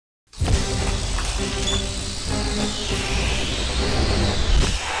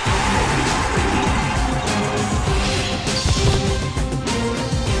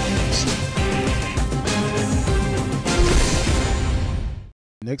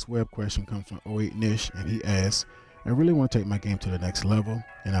Next web question comes from 08 Nish, and he asks, I really want to take my game to the next level,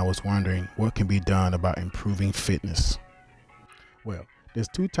 and I was wondering what can be done about improving fitness. Well, there's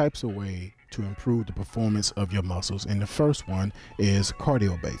two types of way to improve the performance of your muscles, and the first one is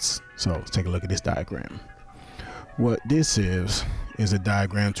cardio based. So let's take a look at this diagram. What this is a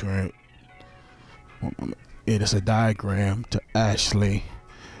diagram to actually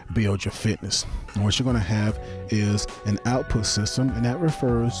build your fitness. And what you're going to have is an output system, and that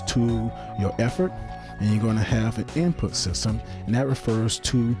refers to your effort, and you're going to have an input system, and that refers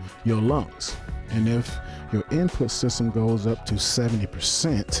to your lungs. And if your input system goes up to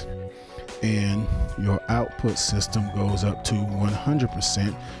 70% and your output system goes up to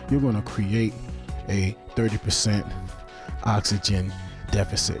 100%, you're going to create a 30% oxygen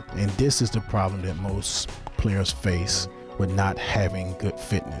deficit. And this is the problem that most players face with not having good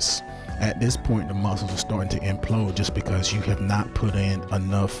fitness. At this point, the muscles are starting to implode just because you have not put in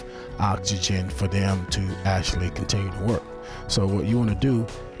enough oxygen for them to actually continue to work. So what you want to do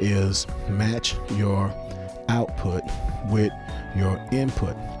is match your output with your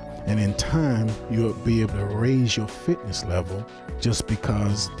input, and in time you'll be able to raise your fitness level just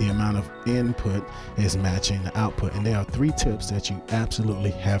because the amount of input is matching the output. And there are 3 tips that you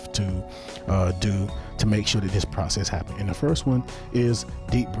absolutely have to do to make sure that this process happens. And the first one is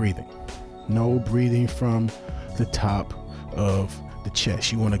deep breathing. No breathing from the top of the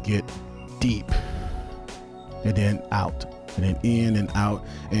chest. You want to get deep and then out, and then in and out.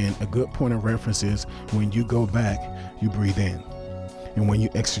 And a good point of reference is when you go back, you breathe in, and when you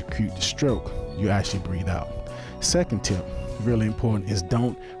execute the stroke, you actually breathe out. Second tip, really important, is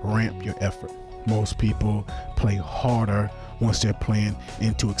don't ramp your effort. Most people play harder once they're playing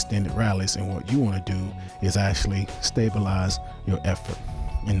into extended rallies, and what you want to do is actually stabilize your effort.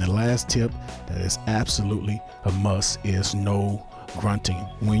 And the last tip that is absolutely a must is no grunting.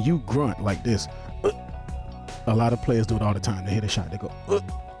 When you grunt like this, a lot of players do it all the time. They hit a shot, they go,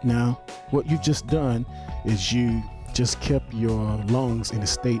 Now, what you've just done is you just kept your lungs in a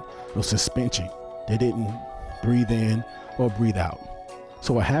state of suspension. They didn't breathe in or breathe out.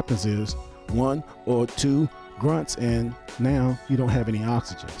 So what happens is 1 or 2 grunts, and now you don't have any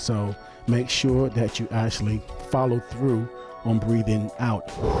oxygen. So make sure that you actually follow through on breathing out,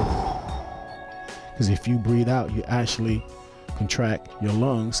 because if you breathe out, you actually contract your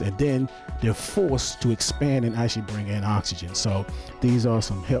lungs, and then they're forced to expand and actually bring in oxygen. So these are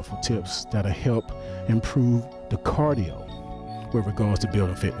some helpful tips that'll help improve the cardio with regards to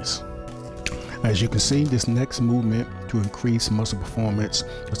building fitness. As you can see, this next movement to increase muscle performance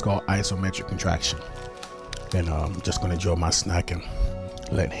is called isometric contraction. And I'm just going to enjoy my snack and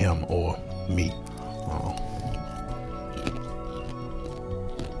let him or me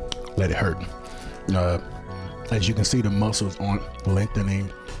let it hurt. As you can see, the muscles aren't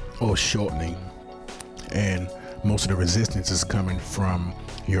lengthening or shortening, and most of the resistance is coming from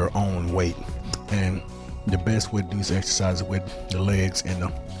your own weight. And the best way to do this exercise is with the legs in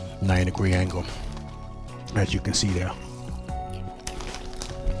the 90-degree angle, as you can see there.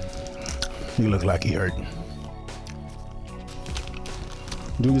 He look like he hurting.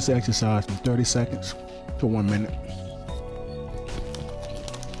 Do this exercise from 30 seconds to 1 minute.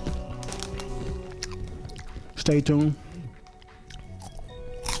 Stay tuned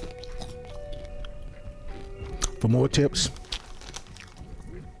for more tips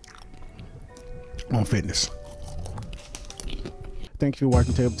on fitness. Thank you for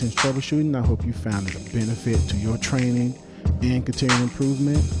watching Table Tennis Troubleshooting. I hope you found it a benefit to your training and continuing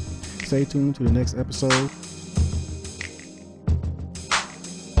improvement. Stay tuned to the next episode.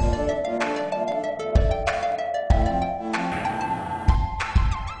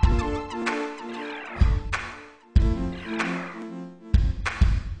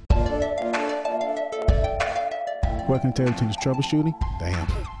 Welcome to Table Tennis Troubleshooting. Damn.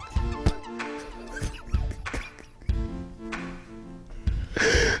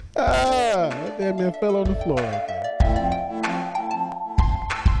 That damn man fell on the floor right there.